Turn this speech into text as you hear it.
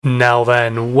Now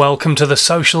then, welcome to the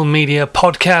Social Media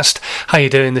Podcast. How you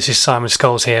doing? This is Simon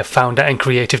Scholes here, founder and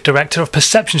creative director of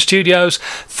Perception Studios.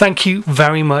 Thank you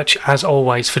very much, as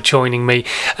always, for joining me.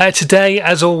 Today,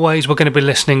 as always, we're going to be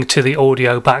listening to the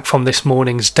audio back from this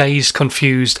morning's Dazed,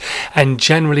 Confused and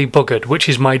Generally Buggered, which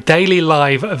is my daily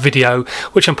live video,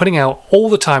 which I'm putting out all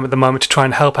the time at the moment to try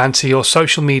and help answer your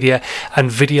social media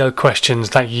and video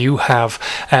questions that you have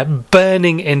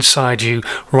burning inside you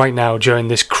right now during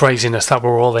this craziness that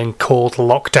we're all in called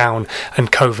lockdown and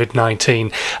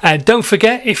COVID-19. Don't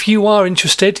forget, if you are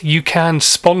interested, you can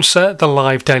sponsor the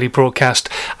live daily broadcast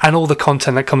and all the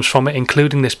content that comes from it,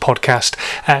 including this podcast,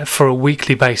 for a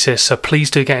weekly basis. So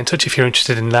please do get in touch if you're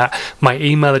interested in that. My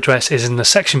email address is in the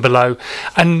section below.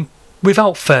 And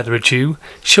without further ado,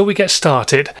 shall we get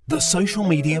started? The Social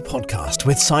Media Podcast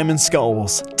with Simon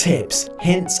Scholes. Tips,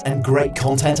 hints, and great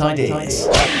content ideas.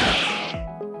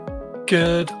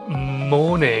 Good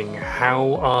morning.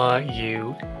 How are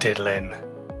you diddling?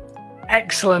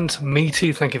 Excellent. Me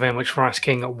too. Thank you very much for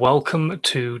asking. Welcome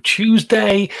to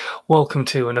Tuesday. Welcome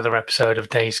to another episode of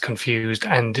Dazed, Confused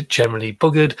and Generally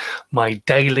Buggered, my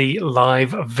daily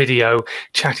live video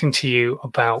chatting to you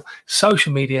about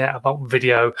social media, about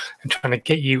video, and trying to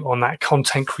get you on that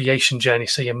content creation journey.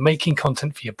 So you're making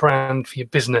content for your brand, for your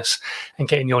business, and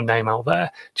getting your name out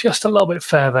there just a little bit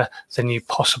further than you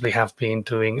possibly have been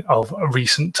doing of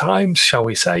recent times, shall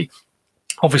we say.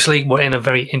 Obviously, we're in a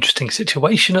very interesting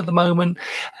situation at the moment.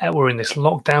 We're in this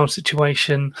lockdown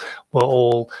situation. We're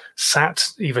all sat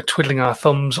either twiddling our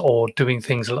thumbs or doing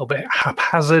things a little bit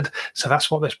haphazard. So that's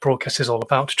what this broadcast is all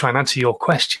about, to try and answer your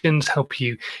questions, help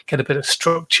you get a bit of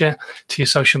structure to your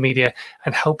social media,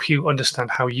 and help you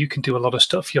understand how you can do a lot of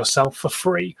stuff yourself for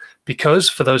free. Because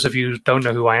for those of you who don't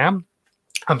know who I am,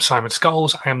 I'm Simon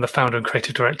Scholes. I am the founder and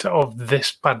creative director of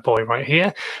this bad boy right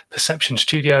here, Perception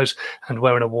Studios, and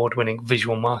we're an award-winning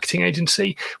visual marketing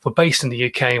agency. We're based in the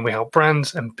UK and we help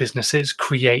brands and businesses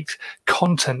create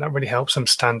content that really helps them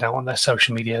stand out on their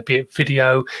social media, be it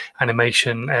video,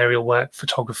 animation, aerial work,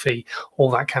 photography,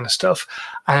 all that kind of stuff.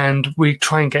 And we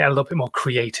try and get a little bit more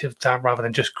creative that rather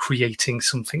than just creating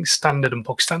something standard and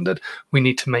book standard, we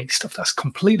need to make stuff that's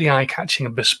completely eye-catching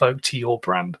and bespoke to your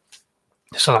brand.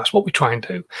 So that's what we try and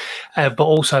do. But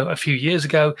also a few years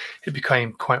ago, it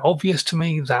became quite obvious to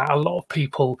me that a lot of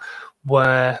people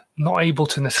were not able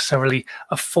to necessarily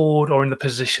afford or in the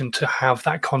position to have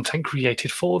that content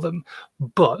created for them.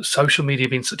 But social media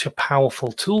being such a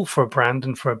powerful tool for a brand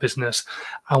and for a business,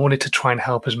 I wanted to try and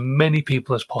help as many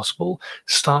people as possible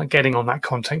start getting on that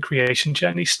content creation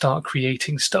journey, start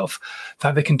creating stuff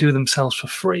that they can do themselves for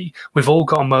free. We've all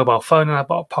got a mobile phone in our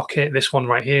back pocket. This one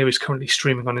right here is currently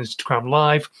streaming on Instagram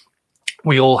Live.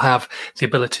 We all have the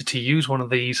ability to use one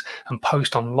of these and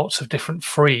post on lots of different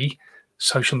free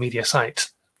social media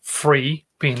sites. Free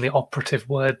being the operative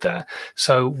word there.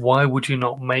 So why would you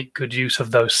not make good use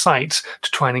of those sites to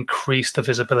try and increase the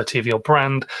visibility of your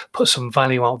brand, put some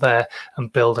value out there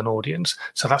and build an audience?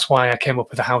 So that's why I came up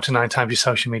with the How to 9 Times Your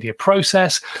Social Media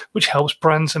process, which helps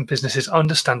brands and businesses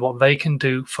understand what they can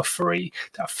do for free,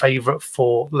 that favorite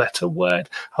 4-letter word.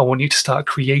 I want you to start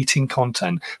creating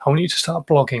content. I want you to start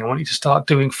blogging. I want you to start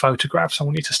doing photographs. I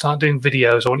want you to start doing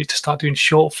videos. I want you to start doing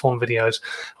short form videos.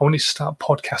 I want you to start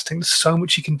podcasting. There's so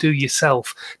much you can do yourself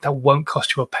that won't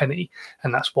cost you a penny,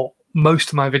 and that's what most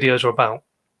of my videos are about,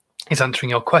 is answering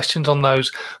your questions on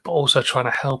those, but also trying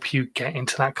to help you get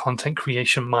into that content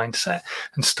creation mindset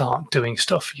and start doing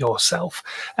stuff yourself.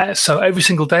 So every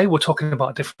single day we're talking about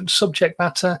a different subject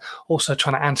matter, also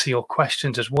trying to answer your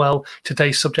questions as well.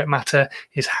 Today's subject matter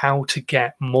is how to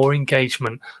get more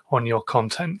engagement on your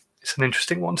content. It's an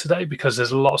interesting one today because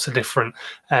there's lots of different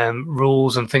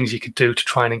rules and things you could do to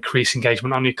try and increase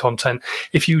engagement on your content.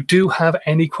 If you do have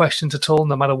any questions at all,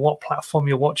 no matter what platform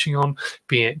you're watching on,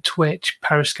 be it Twitch,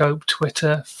 Periscope,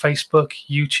 Twitter, Facebook,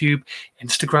 YouTube,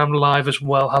 Instagram Live as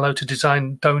well. Hello to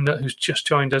Design Donut, who's just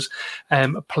joined us.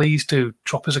 Please do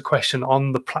drop us a question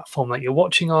on the platform that you're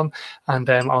watching on, and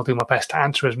I'll do my best to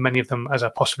answer as many of them as I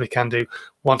possibly can do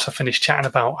once I finish chatting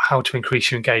about how to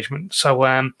increase your engagement.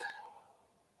 So,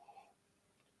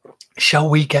 shall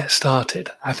we get started?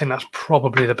 I think that's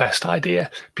probably the best idea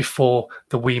before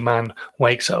the wee man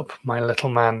wakes up. My little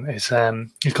man is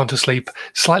he's gone to sleep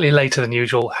slightly later than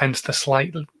usual, hence the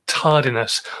slight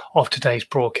tardiness of today's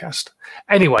broadcast.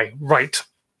 Anyway, right.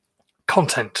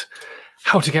 Content.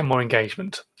 How to get more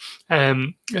engagement.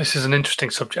 This is an interesting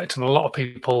subject, and a lot of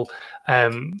people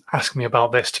ask me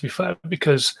about this, to be fair,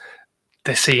 because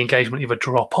they see engagement either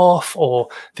drop off or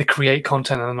they create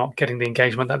content and they're not getting the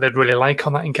engagement that they'd really like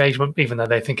on that engagement, even though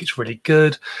they think it's really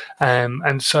good.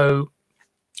 And so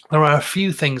There are a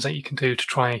few things that you can do to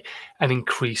try and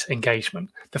increase engagement.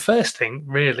 The first thing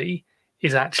really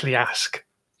is actually ask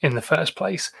in the first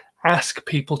place. Ask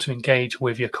people to engage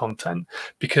with your content,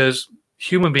 because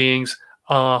human beings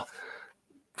are,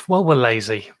 well, we're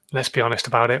lazy. Let's be honest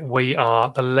about it. We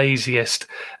are the laziest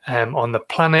on the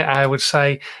planet, I would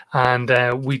say, and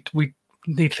we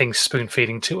need things spoon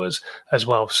feeding to us as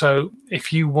well. So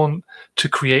if you want to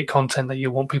create content that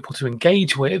you want people to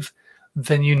engage with,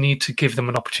 then you need to give them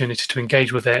an opportunity to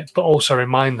engage with it, but also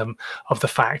remind them of the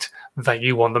fact that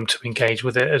you want them to engage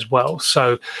with it as well.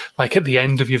 So, like at the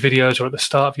end of your videos or at the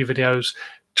start of your videos,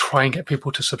 try and get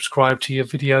people to subscribe to your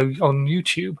video on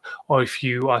YouTube. Or if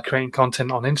you are creating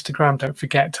content on Instagram, don't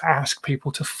forget to ask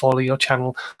people to follow your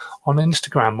channel on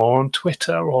Instagram or on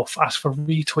Twitter, or ask for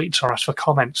retweets or ask for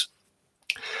comments.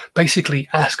 Basically,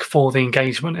 ask for the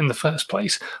engagement in the first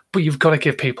place, but you've got to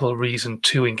give people a reason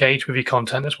to engage with your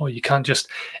content as well. You can't just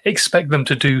expect them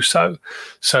to do so.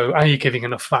 So, are you giving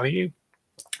enough value?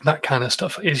 That kind of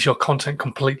stuff. Is your content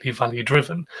completely value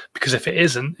driven? Because if it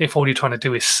isn't, if all you're trying to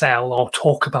do is sell or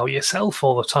talk about yourself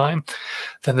all the time,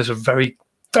 then there's a very,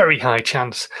 very high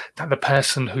chance that the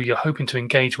person who you're hoping to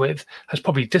engage with has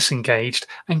probably disengaged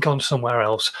and gone somewhere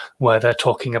else where they're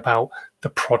talking about the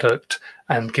product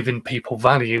and giving people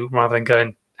value, rather than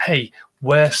going, hey,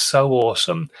 we're so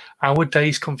awesome. Our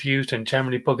Dazed Confused and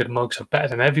Generally Buggered mugs are better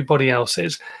than everybody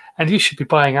else's, and you should be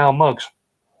buying our mugs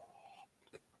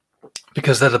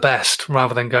because they're the best,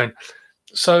 rather than going,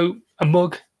 so a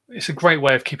mug, it's a great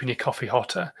way of keeping your coffee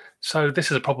hotter. So this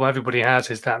is a problem everybody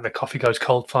has, is that the coffee goes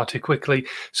cold far too quickly.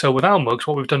 So with our mugs,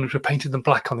 what we've done is we've painted them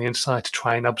black on the inside to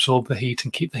try and absorb the heat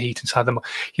and keep the heat inside them.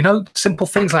 You know, simple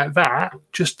things like that,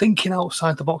 just thinking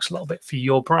outside the box a little bit for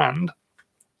your brand.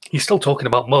 You're still talking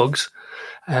about mugs,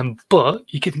 but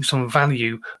you're giving some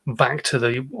value back to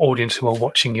the audience who are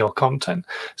watching your content.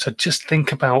 So just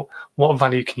think about what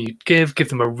value can you give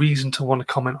them a reason to want to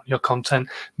comment on your content.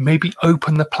 Maybe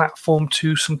open the platform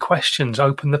to some questions,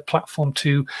 open the platform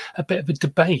to a bit of a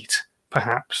debate,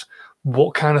 perhaps.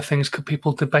 What kind of things could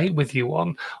people debate with you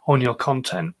on your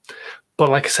content? But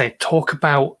like I say, talk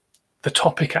about the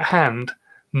topic at hand,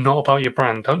 not about your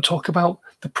brand. Don't talk about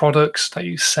the products that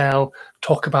you sell.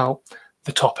 Talk about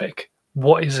the topic.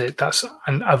 What is it that's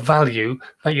a value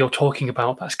that you're talking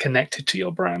about that's connected to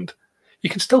your brand? You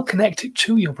can still connect it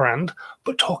to your brand,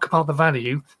 but talk about the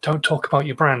value. Don't talk about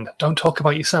your brand. Don't talk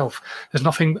about yourself. There's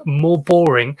nothing more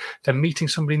boring than meeting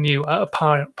somebody new at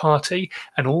a party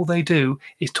and all they do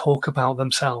is talk about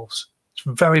themselves. It's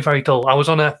very, very dull. I was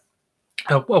on a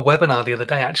webinar the other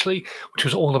day, actually, which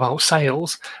was all about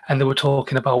sales, and they were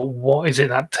talking about what is it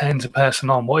that turns a person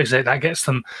on, what is it that gets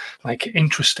them like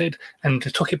interested, and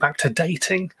they took it back to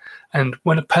dating. And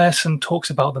when a person talks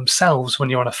about themselves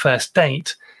when you're on a first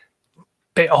date,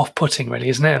 bit off-putting, really,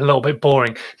 isn't it? A little bit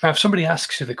boring. Now, if somebody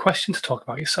asks you the question to talk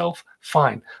about yourself,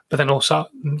 fine, but then also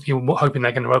you're hoping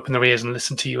they're going to open their ears and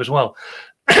listen to you as well.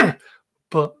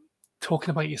 But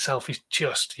talking about yourself is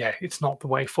just, it's not the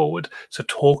way forward. So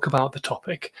talk about the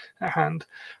topic at hand.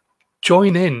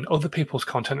 Join in other people's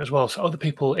content as well. So other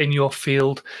people in your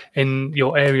field, in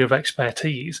your area of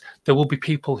expertise, there will be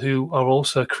people who are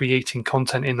also creating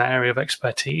content in that area of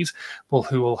expertise,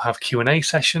 who will have Q&A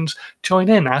sessions. Join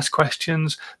in, ask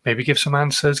questions, maybe give some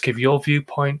answers, give your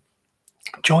viewpoint.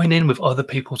 Join in with other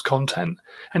people's content.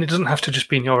 And it doesn't have to just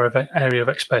be in your area of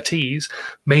expertise,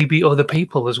 maybe other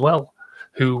people as well,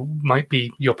 who might be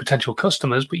your potential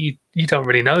customers, but you don't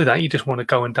really know that. You just want to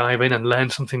go and dive in and learn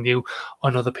something new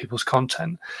on other people's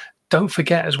content. Don't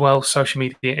forget as well, social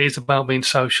media is about being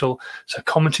social. So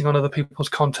commenting on other people's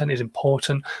content is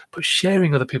important, but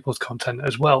sharing other people's content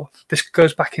as well. This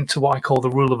goes back into what I call the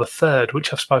rule of a third,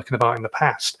 which I've spoken about in the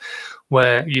past,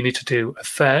 where you need to do a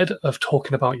third of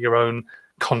talking about your own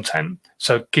content,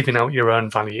 so giving out your own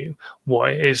value, what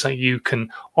it is that you can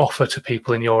offer to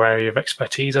people in your area of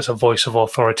expertise as a voice of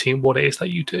authority, and what it is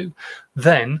that you do.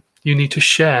 Then you need to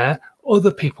share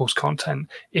other people's content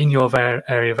in your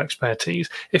area of expertise.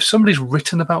 If somebody's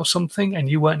written about something and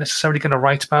you weren't necessarily going to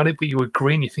write about it, but you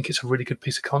agree and you think it's a really good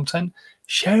piece of content,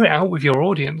 share it out with your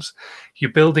audience.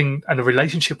 You're building a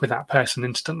relationship with that person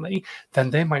instantly.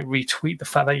 Then they might retweet the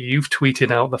fact that you've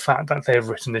tweeted out the fact that they've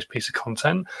written this piece of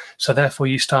content. So therefore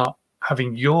you start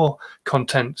having your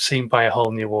content seen by a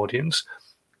whole new audience.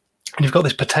 And you've got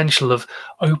this potential of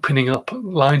opening up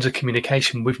lines of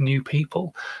communication with new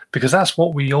people, because that's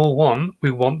what we all want.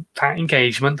 We want that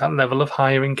engagement, that level of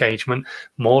higher engagement,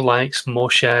 more likes,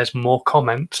 more shares, more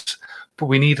comments. But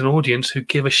we need an audience who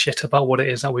give a shit about what it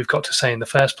is that we've got to say in the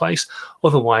first place.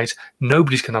 Otherwise,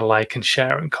 nobody's going to like and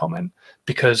share and comment.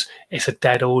 because it's a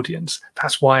dead audience.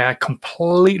 That's why I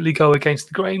completely go against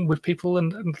the grain with people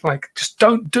and like, just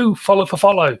don't do follow for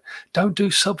follow. Don't do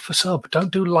sub for sub.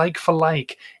 Don't do like for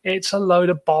like. It's a load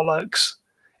of bollocks.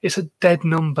 It's a dead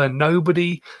number.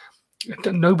 Nobody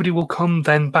will come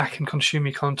then back and consume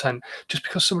your content. Just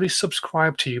because somebody's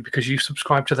subscribed to you because you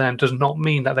subscribe to them does not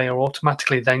mean that they are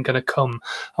automatically then going to come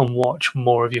and watch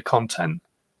more of your content.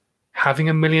 Having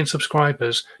 1 million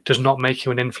subscribers does not make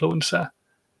you an influencer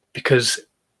because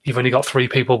you've only got 3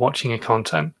 people watching your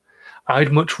content.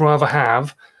 I'd much rather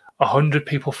have 100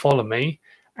 people follow me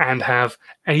and have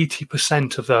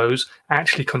 80% of those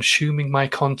actually consuming my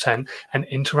content and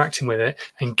interacting with it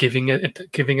and giving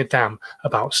a damn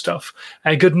about stuff.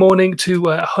 Good morning to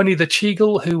Honey the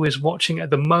Cheagle, who is watching at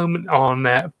the moment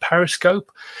on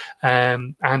Periscope,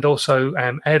 and also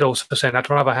Ed also saying I'd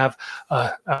rather have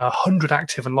 100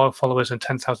 active and loyal followers than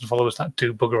 10,000 followers that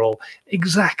do bugger all.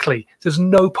 Exactly. There's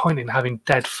no point in having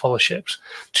dead followerships.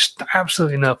 Just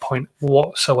absolutely no point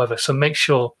whatsoever. So make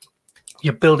sure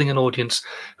you're building an audience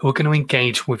who are going to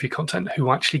engage with your content,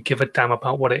 who actually give a damn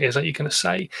about what it is that you're going to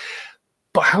say.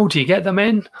 But how do you get them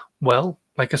in? Well,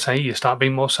 like I say, you start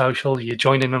being more social, you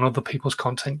join in on other people's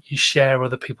content, you share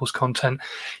other people's content,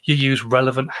 you use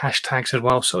relevant hashtags as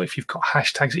well. So if you've got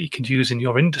hashtags that you can use in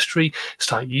your industry,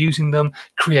 start using them,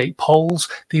 create polls.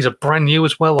 These are brand new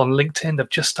as well on LinkedIn. They've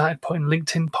just started putting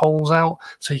LinkedIn polls out.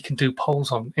 So you can do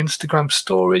polls on Instagram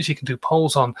stories, you can do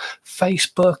polls on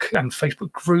Facebook and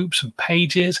Facebook groups and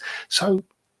pages. So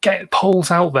get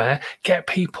polls out there, get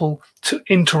people to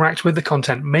interact with the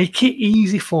content, make it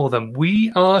easy for them.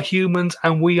 We are humans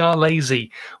and we are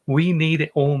lazy. We need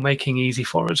it all making easy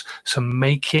for us. So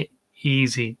make it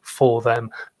easy for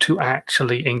them to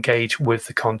actually engage with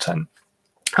the content.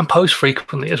 And post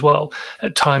frequently as well,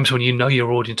 at times when you know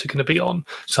your audience are going to be on,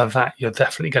 so that you're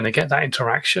definitely going to get that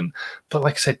interaction. But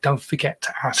like I said, don't forget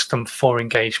to ask them for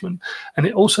engagement. And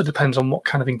it also depends on what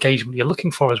kind of engagement you're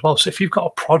looking for as well. So if you've got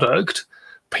a product,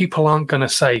 people aren't going to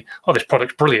say, oh, this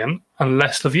product's brilliant,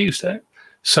 unless they've used it.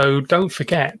 So don't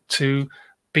forget to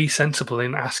be sensible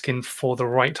in asking for the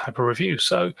right type of review.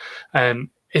 So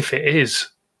if it is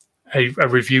a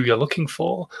review you're looking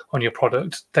for on your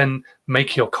product, then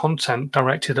make your content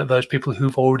directed at those people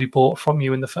who've already bought from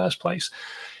you in the first place.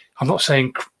 I'm not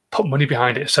saying put money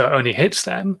behind it so it only hits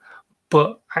them,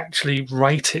 but actually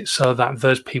write it so that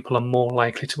those people are more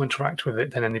likely to interact with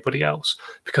it than anybody else.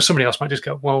 Because somebody else might just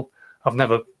go, well, I've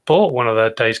never bought one of their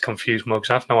Dazed Confused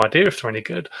mugs. I have no idea if they're any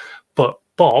good. But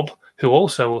Bob, who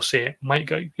also will see it, might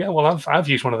go, yeah, well, I've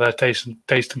used one of their Dazed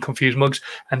and Confused mugs,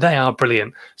 and they are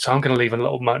brilliant. So I'm going to leave a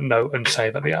little note and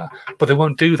say that they are. But they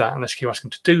won't do that unless you ask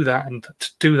them to do that. And to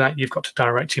do that, you've got to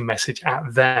direct your message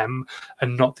at them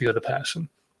and not the other person.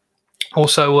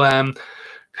 Also,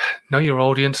 know your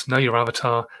audience, know your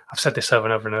avatar. I've said this over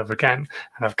and over and over again,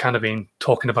 and I've kind of been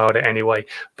talking about it anyway,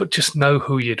 but just know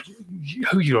who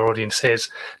your audience is.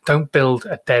 Don't build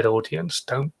a dead audience.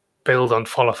 Don't build on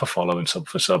follow for follow and sub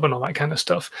for sub and all that kind of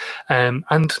stuff. And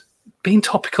being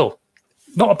topical,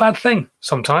 not a bad thing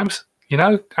sometimes,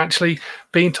 actually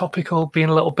being topical, being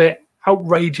a little bit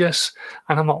outrageous.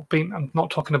 And I'm not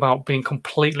talking about being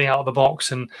completely out of the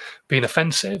box and being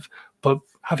offensive, but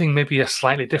having maybe a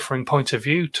slightly differing point of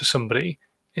view to somebody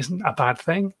isn't a bad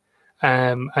thing.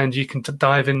 And you can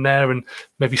dive in there and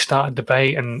maybe start a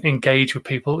debate and engage with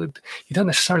people. You don't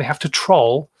necessarily have to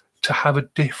troll to have a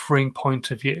differing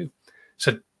point of view.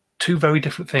 So two very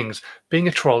different things. Being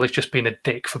a troll is just being a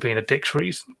dick for being a dick's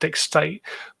state.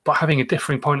 But having a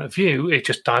differing point of view is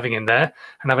just diving in there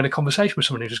and having a conversation with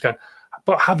someone who's just going,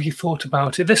 but have you thought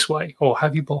about it this way? Or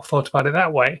have you both thought about it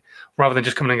that way? Rather than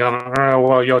just coming and going, oh,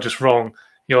 well, you're just wrong.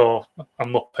 You're a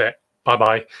muppet.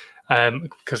 Bye-bye.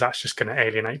 Because that's just going to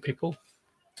alienate people.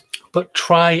 But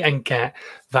try and get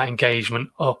that engagement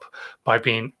up by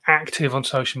being active on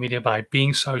social media, by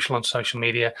being social on social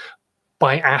media,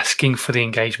 by asking for the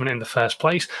engagement in the first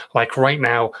place. Like right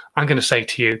now, I'm going to say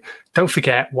to you, don't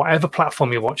forget, whatever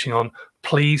platform you're watching on,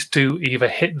 please do either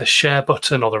hit the share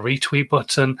button or the retweet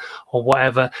button or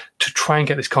whatever to try and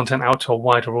get this content out to a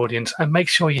wider audience, and make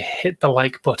sure you hit the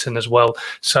like button as well,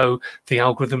 so the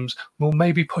algorithms will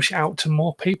maybe push it out to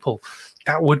more people.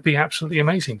 That would be absolutely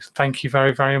amazing. Thank you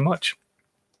very, very much.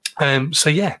 So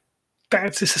yeah,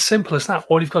 it's as simple as that.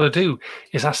 All you've got to do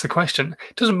is ask the question.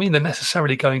 It doesn't mean they're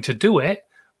necessarily going to do it,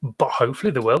 but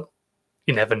hopefully they will.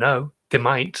 You never know. They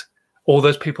might. All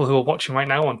those people who are watching right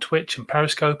now on Twitch and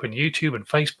Periscope and YouTube and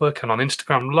Facebook and on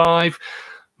Instagram Live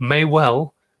may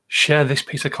well share this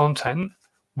piece of content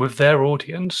with their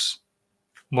audience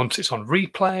once it's on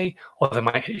replay, or they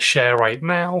might hit share right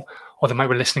now, or they might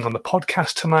be listening on the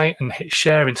podcast tonight and hit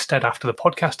share instead after the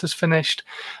podcast has finished,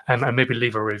 and maybe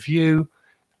leave a review.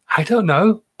 I don't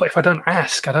know, but if I don't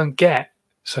ask, I don't get.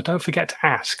 So don't forget to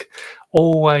ask.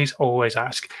 Always, always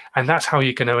ask. And that's how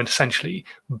you're going to essentially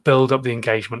build up the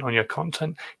engagement on your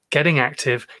content. Getting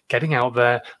active, getting out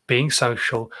there, being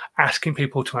social, asking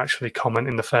people to actually comment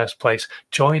in the first place,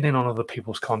 join in on other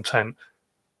people's content.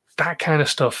 That kind of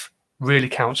stuff really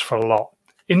counts for a lot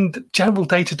in general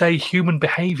day-to-day human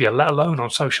behavior, let alone on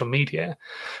social media.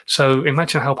 So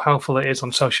imagine how powerful it is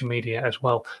on social media as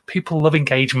well. People love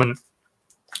engagement.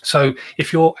 So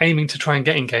if you're aiming to try and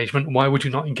get engagement, why would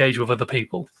you not engage with other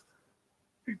people?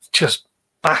 It's just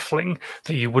baffling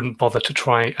that you wouldn't bother to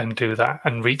try and do that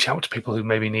and reach out to people who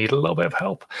maybe need a little bit of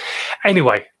help.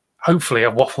 Anyway, hopefully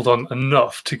I've waffled on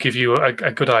enough to give you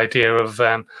a good idea of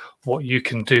what you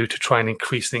can do to try and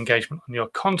increase the engagement on your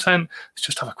content. Let's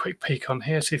just have a quick peek on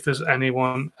here, see if there's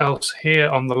anyone else here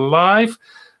on the live.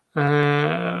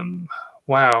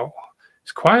 Wow.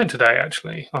 It's quiet today,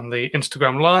 actually, on the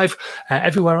Instagram Live.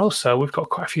 Everywhere else, so we've got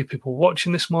quite a few people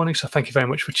watching this morning, so thank you very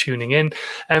much for tuning in.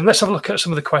 Let's have a look at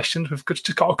some of the questions. We've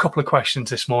just got a couple of questions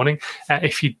this morning.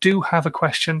 If you do have a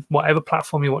question, whatever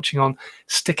platform you're watching on,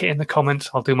 stick it in the comments.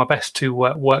 I'll do my best to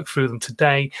work through them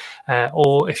today.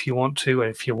 Or if you want to,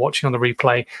 if you're watching on the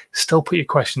replay, still put your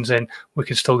questions in. We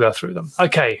can still go through them.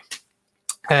 Okay.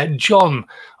 John,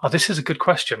 this is a good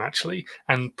question, actually,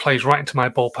 and plays right into my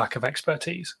ballpark of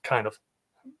expertise, kind of.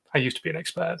 I used to be an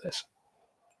expert at this.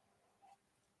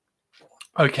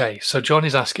 Okay, so John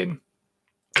is asking,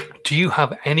 do you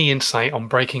have any insight on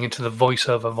breaking into the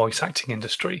voiceover voice acting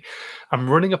industry? I'm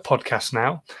running a podcast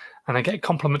now, and I get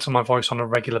compliments on my voice on a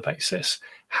regular basis.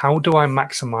 How do I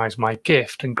maximize my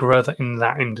gift and grow in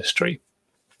that industry?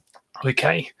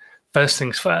 Okay, first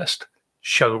things first,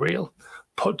 show reel.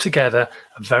 Put together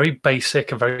a very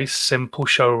basic, a very simple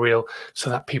show reel so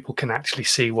that people can actually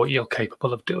see what you're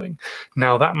capable of doing.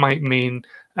 Now, that might mean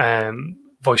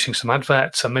voicing some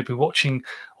adverts, or maybe watching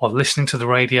or listening to the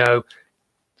radio,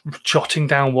 jotting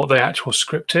down what the actual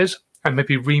script is, and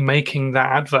maybe remaking that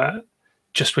advert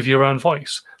just with your own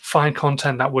voice. Find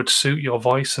content that would suit your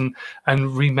voice and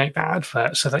remake that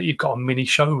advert so that you've got a mini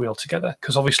show reel together.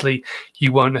 Because obviously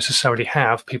you won't necessarily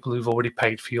have people who've already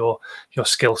paid for your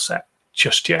skill set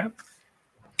just yet.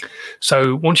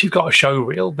 So once you've got a show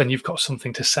reel, then you've got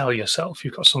something to sell yourself.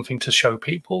 You've got something to show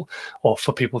people, or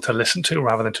for people to listen to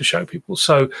rather than to show people.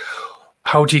 So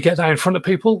how do you get that in front of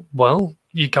people? Well,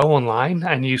 you go online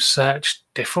and you search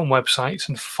different websites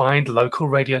and find local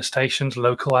radio stations,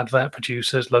 local advert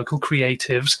producers, local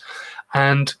creatives,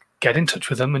 and get in touch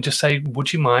with them and just say,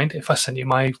 would you mind if I sent you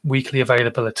my weekly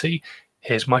availability?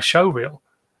 Here's my show reel.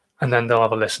 And then they'll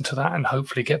have a listen to that and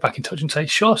hopefully get back in touch and say,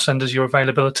 sure, send us your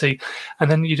availability. And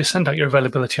then you just send out your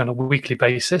availability on a weekly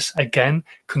basis. Again,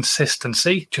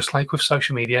 consistency, just like with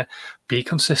social media, be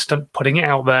consistent, putting it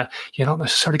out there. You're not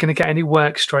necessarily going to get any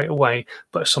work straight away,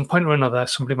 but at some point or another,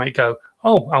 somebody might go,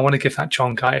 oh, I want to give that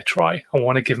John guy a try. I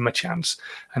want to give him a chance.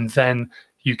 And then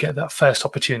you get that first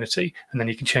opportunity, and then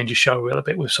you can change your show reel a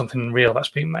bit with something real that's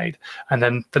being made. And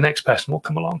then the next person will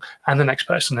come along, and the next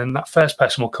person, and that first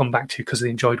person will come back to you because they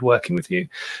enjoyed working with you.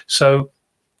 So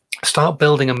start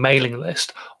building a mailing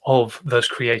list of those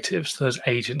creatives, those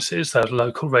agencies, those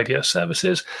local radio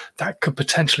services that could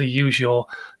potentially use your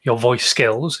voice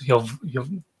skills, your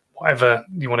whatever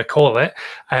you want to call it,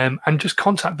 and just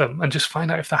contact them and just find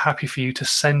out if they're happy for you to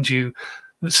send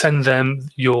them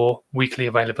your weekly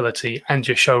availability and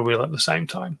your show reel at the same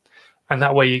time. And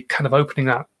that way you're kind of opening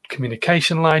that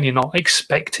communication line. You're not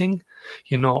expecting,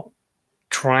 you're not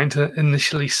trying to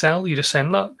initially sell. You're just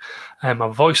saying, look, I'm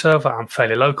a voiceover, I'm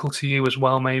fairly local to you as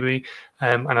well, maybe,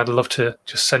 and I'd love to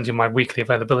just send you my weekly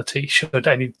availability should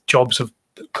any jobs have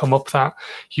come up that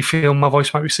you feel my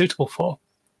voice might be suitable for.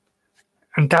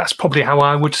 And that's probably how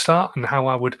I would start and how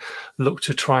I would look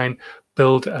to try and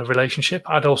build a relationship.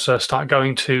 I'd also start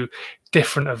going to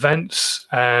different events.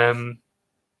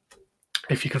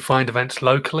 If you can find events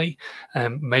locally,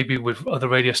 maybe with other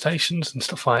radio stations and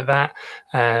stuff like that.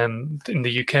 In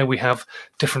the UK, we have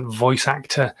different voice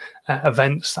actor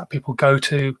events that people go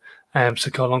to.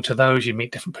 So go along to those, you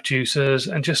meet different producers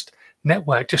and just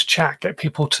network, just chat, get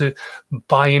people to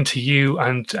buy into you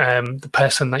and the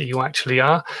person that you actually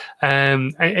are.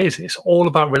 It's all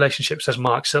about relationships, as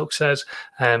Mark Silk says.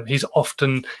 He's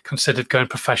often considered going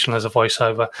professional as a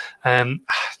voiceover.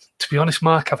 To be honest,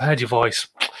 Mark, I've heard your voice.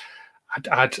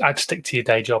 I'd stick to your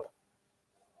day job.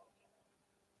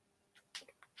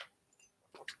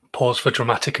 Pause for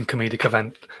dramatic and comedic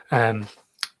event.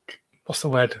 What's the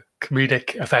word?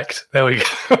 Comedic effect. There we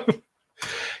go.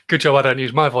 Good job I don't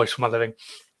use my voice for my living.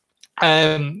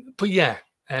 But yeah,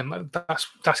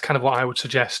 that's kind of what I would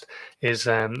suggest is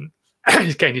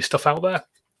is getting your stuff out there,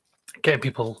 getting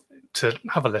people to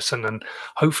have a listen, and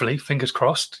hopefully, fingers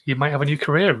crossed, you might have a new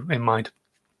career in mind.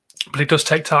 But it does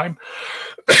take time.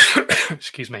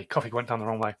 Excuse me, coffee went down the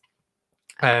wrong way.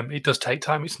 It does take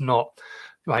time. It's not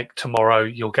like tomorrow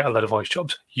you'll get a load of voice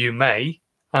jobs. You may.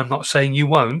 I'm not saying you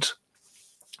won't,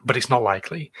 but it's not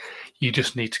likely. You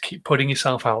just need to keep putting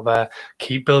yourself out there,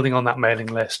 keep building on that mailing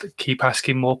list, keep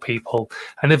asking more people,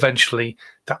 and eventually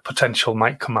that potential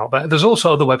might come out there. There's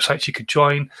also other websites you could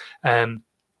join.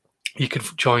 You could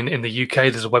join in the UK.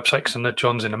 There's a website, because I know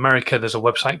John's in America. There's a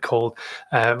website called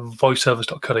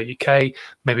voiceservice.co.uk.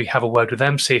 Maybe have a word with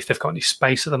them, see if they've got any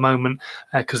space at the moment,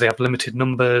 because they have limited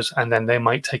numbers, and then they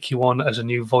might take you on as a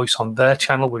new voice on their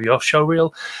channel with your show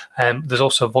reel. There's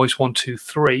also Voice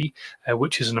 123,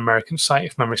 which is an American site,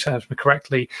 if memory serves me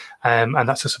correctly, and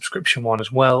that's a subscription one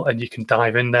as well. And you can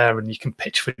dive in there and you can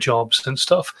pitch for jobs and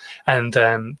stuff. And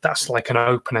that's like an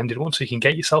open-ended one, so you can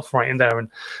get yourself right in there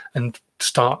and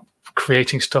start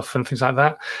creating stuff and things like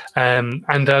that.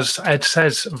 And as Ed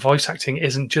says, voice acting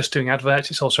isn't just doing adverts,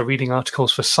 it's also reading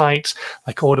articles for sites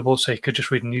like Audible, so you could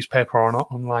just read a newspaper or an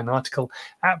online article,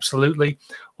 absolutely,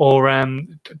 or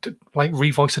like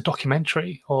revoice a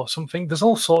documentary or something. There's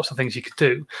all sorts of things you could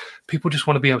do. People just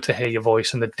want to be able to hear your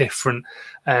voice and the different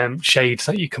shades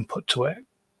that you can put to it.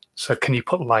 So can you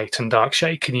put light and dark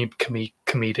shade? Can you be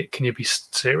comedic? Can you be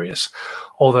serious?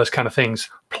 All those kind of things.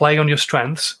 Play on your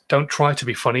strengths. Don't try to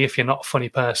be funny if you're not a funny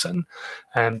person.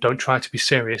 And don't try to be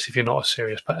serious if you're not a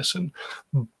serious person.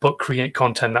 But create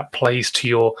content that plays to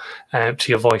your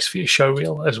voice for your show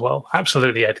reel as well.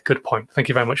 Absolutely, Ed. Good point. Thank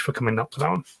you very much for coming up with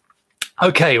that one.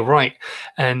 Okay, right.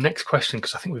 And next question,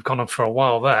 because I think we've gone on for a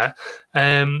while there.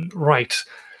 Right.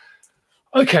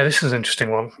 Okay, this is an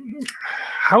interesting one.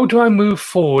 How do I move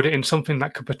forward in something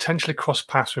that could potentially cross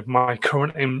paths with my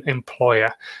current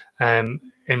employer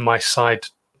in my side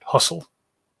hustle?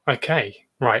 Okay,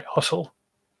 right, hustle.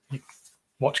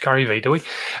 Watch Gary V, do we?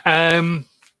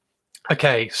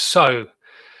 Okay, so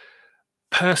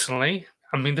personally,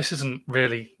 I mean, this isn't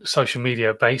really social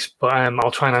media based, but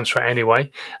I'll try and answer it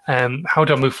anyway. How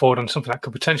do I move forward on something that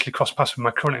could potentially cross paths with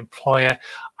my current employer?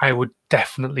 I would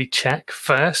definitely check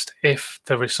first if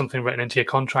there is something written into your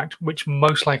contract, which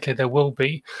most likely there will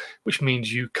be, which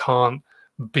means you can't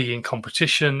be in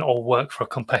competition or work for a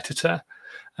competitor.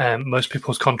 Most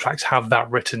people's contracts have that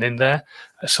written in there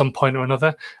at some point or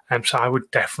another. So I would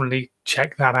definitely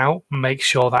check that out, make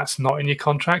sure that's not in your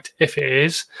contract. If it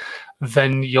is,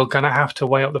 then you're going to have to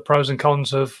weigh up the pros and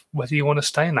cons of whether you want to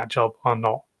stay in that job or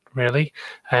not, really.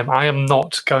 I am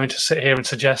not going to sit here and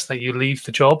suggest that you leave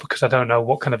the job, because I don't know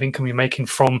what kind of income you're making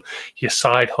from your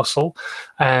side hustle.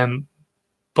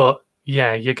 But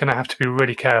yeah, you're going to have to be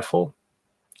really careful.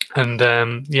 And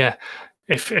yeah,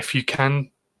 if you can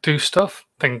do stuff,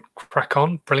 then crack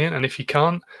on, brilliant. And if you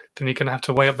can't, then you're going to have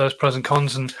to weigh up those pros and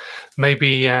cons and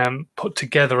maybe put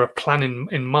together a plan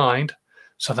in mind,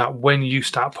 so that when you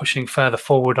start pushing further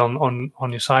forward on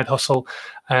your side hustle,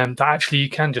 that actually you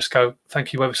can just go,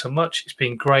 thank you ever so much, it's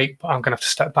been great, but I'm going to have to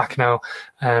step back now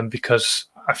because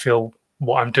I feel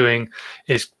what I'm doing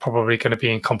is probably going to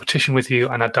be in competition with you,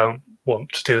 and I don't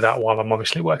want to do that while I'm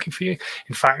obviously working for you.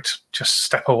 In fact, just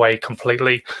step away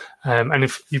completely. And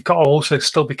if you've got to also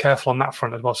still be careful on that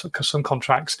front as well, because some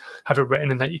contracts have it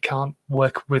written in that you can't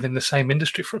work within the same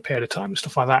industry for a period of time and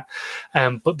stuff like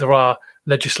that. But there are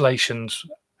legislations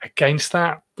against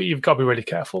that, but you've got to be really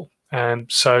careful.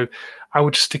 So I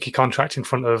would stick your contract in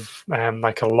front of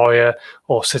like a lawyer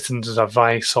or Citizens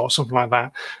Advice or something like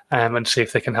that, and see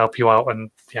if they can help you out.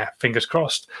 And yeah, fingers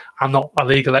crossed. I'm not a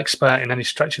legal expert in any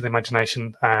stretch of the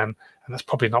imagination, and that's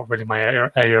probably not really my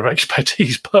area of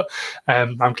expertise, but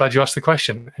I'm glad you asked the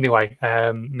question. Anyway,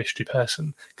 mystery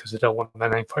person, because they don't want their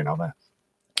name put out there.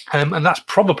 And that's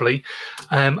probably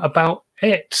about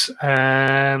it.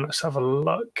 Let's have a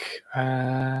look.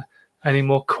 Any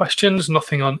more questions?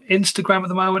 Nothing on Instagram at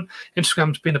the moment.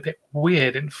 Instagram's been a bit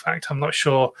weird. In fact, I'm not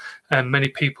sure many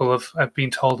people have been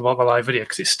told about the live video,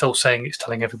 because it's still saying it's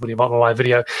telling everybody about the live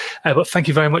video. But thank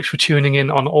you very much for tuning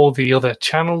in on all the other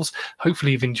channels.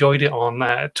 Hopefully you've enjoyed it on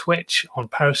Twitch, on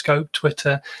Periscope,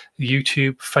 Twitter,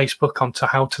 YouTube, Facebook, onto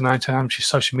How to 99, which is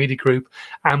social media group,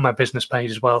 and my business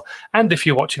page as well. And if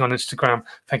you're watching on Instagram,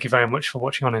 thank you very much for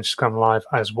watching on Instagram Live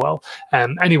as well.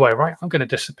 Anyway, right, I'm going to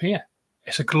disappear.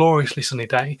 It's a gloriously sunny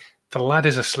day. the lad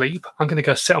is asleep. I'm going to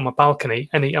go sit on my balcony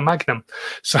and eat a Magnum.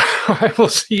 So I will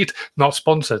see you, not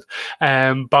sponsored,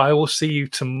 but I will see you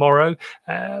tomorrow,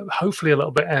 hopefully a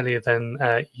little bit earlier than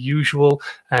usual,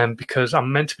 because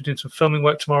I'm meant to be doing some filming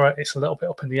work tomorrow. It's a little bit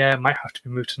up in the air, might have to be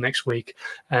moved to next week.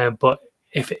 But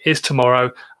if it is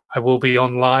tomorrow, I will be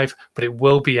on live, but it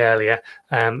will be earlier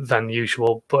than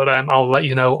usual. But I'll let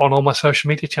you know on all my social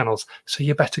media channels, so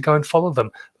you better go and follow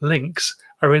them. Links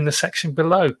are in the section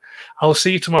below. I'll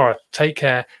see you tomorrow. Take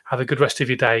care. Have a good rest of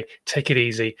your day. Take it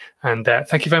easy. And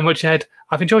thank you very much, Ed.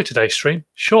 I've enjoyed today's stream.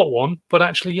 Short one, but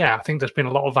actually, yeah, I think there's been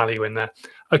a lot of value in there.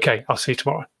 Okay, I'll see you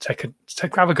tomorrow.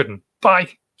 Have a good one. Bye.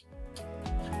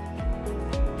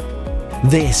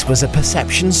 This was a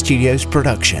Perception Studios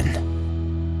production.